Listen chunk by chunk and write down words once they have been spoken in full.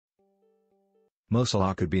Mo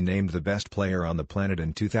Salah could be named the best player on the planet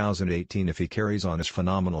in 2018 if he carries on his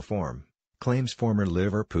phenomenal form, claims former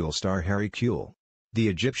Liverpool star Harry Kewell. The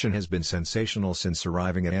Egyptian has been sensational since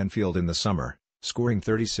arriving at Anfield in the summer, scoring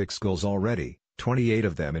 36 goals already, 28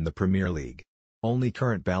 of them in the Premier League. Only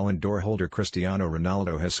current Ballon d'Or holder Cristiano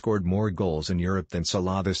Ronaldo has scored more goals in Europe than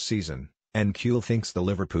Salah this season, and Kewell thinks the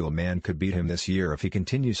Liverpool man could beat him this year if he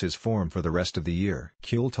continues his form for the rest of the year.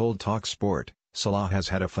 Kewell told TalkSport, "Salah has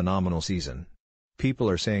had a phenomenal season. People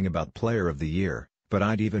are saying about Player of the Year, but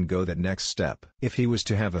I'd even go that next step. If he was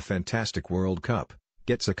to have a fantastic World Cup,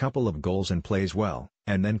 gets a couple of goals and plays well,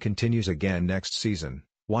 and then continues again next season,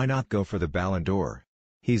 why not go for the Ballon d'Or?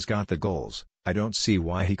 He's got the goals, I don't see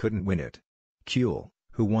why he couldn't win it." Kewell,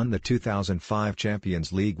 who won the 2005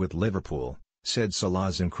 Champions League with Liverpool, said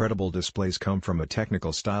Salah's incredible displays come from a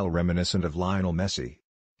technical style reminiscent of Lionel Messi.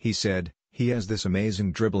 He said, "He has this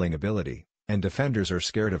amazing dribbling ability, and defenders are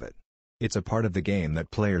scared of it. It's a part of the game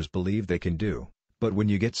that players believe they can do, but when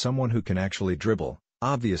you get someone who can actually dribble,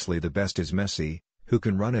 obviously the best is Messi, who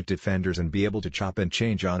can run at defenders and be able to chop and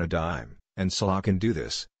change on a dime, and Salah can do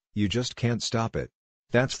this, you just can't stop it.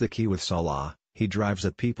 That's the key with Salah, he drives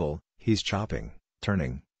at people, he's chopping,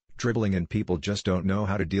 turning, dribbling and people just don't know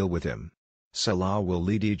how to deal with him." Salah will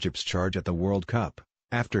lead Egypt's charge at the World Cup,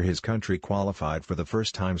 after his country qualified for the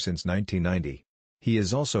first time since 1990. He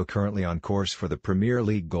is also currently on course for the Premier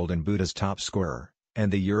League Golden Boot as top scorer,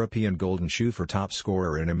 and the European Golden Shoe for top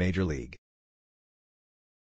scorer in a major league.